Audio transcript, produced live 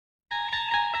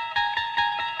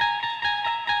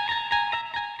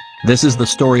This is the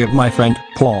story of my friend,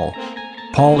 Paul.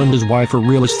 Paul and his wife are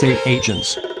real estate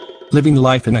agents, living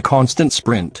life in a constant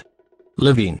sprint.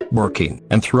 Living, working,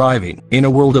 and thriving in a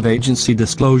world of agency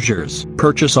disclosures,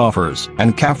 purchase offers,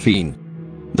 and caffeine.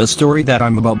 The story that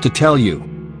I'm about to tell you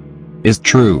is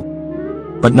true.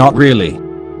 But not really.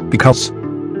 Because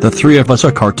the three of us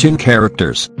are cartoon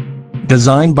characters,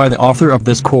 designed by the author of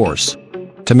this course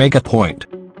to make a point.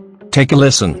 Take a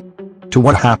listen to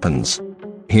what happens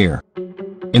here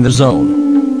in the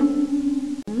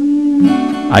zone.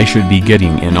 I should be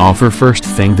getting an offer first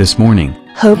thing this morning.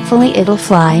 Hopefully it'll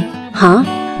fly, huh?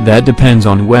 That depends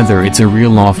on whether it's a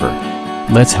real offer.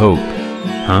 Let's hope.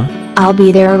 Huh? I'll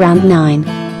be there around 9.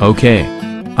 Okay.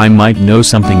 I might know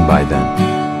something by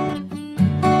then.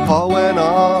 Paul went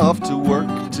off to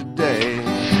work today,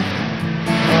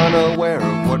 unaware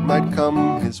of what might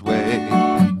come his way.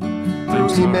 Through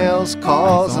emails,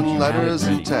 calls, and letters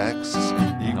and texts,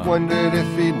 he wondered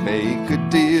if he'd make a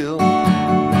deal.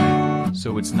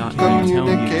 So it's not going to tell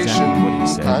me exactly what he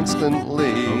said.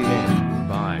 Constantly. Okay,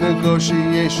 bye.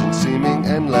 Negotiation seeming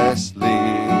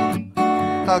endlessly.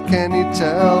 How can he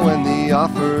tell when the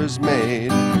offer's made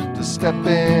to step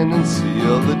in and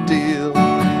seal the deal?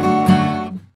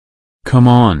 Come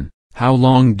on, how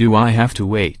long do I have to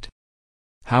wait?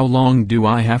 How long do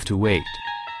I have to wait?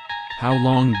 How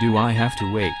long do I have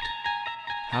to wait?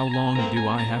 How long do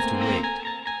I have to wait?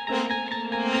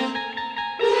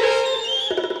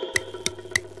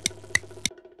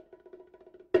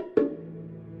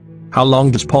 How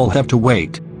long does Paul have to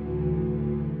wait?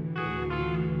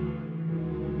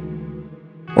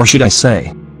 Or should I say,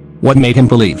 what made him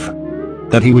believe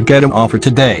that he would get an offer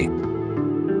today?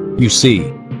 You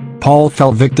see, Paul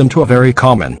fell victim to a very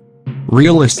common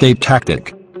real estate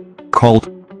tactic called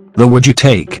the would you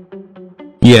take.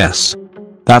 Yes,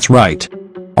 that's right,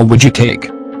 a would you take.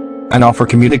 An offer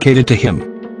communicated to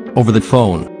him over the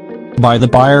phone by the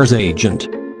buyer's agent.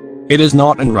 It is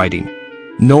not in writing,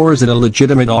 nor is it a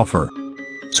legitimate offer.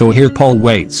 So here Paul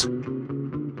waits.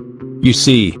 You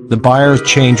see, the buyers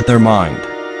changed their mind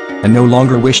and no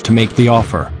longer wish to make the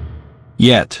offer.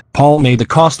 Yet, Paul made the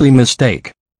costly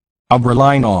mistake of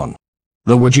relying on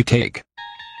the would you take.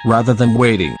 Rather than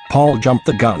waiting, Paul jumped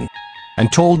the gun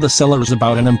and told the sellers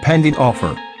about an impending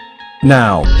offer.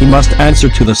 Now, he must answer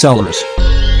to the sellers.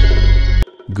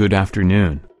 Good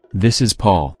afternoon, this is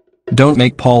Paul. Don't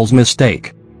make Paul's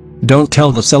mistake. Don't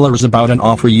tell the sellers about an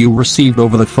offer you received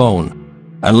over the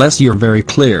phone, unless you're very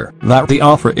clear that the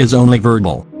offer is only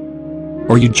verbal.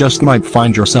 Or you just might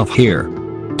find yourself here,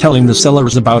 telling the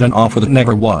sellers about an offer that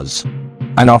never was.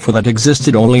 An offer that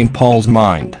existed only in Paul's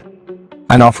mind.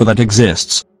 An offer that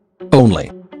exists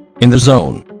only in the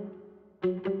zone.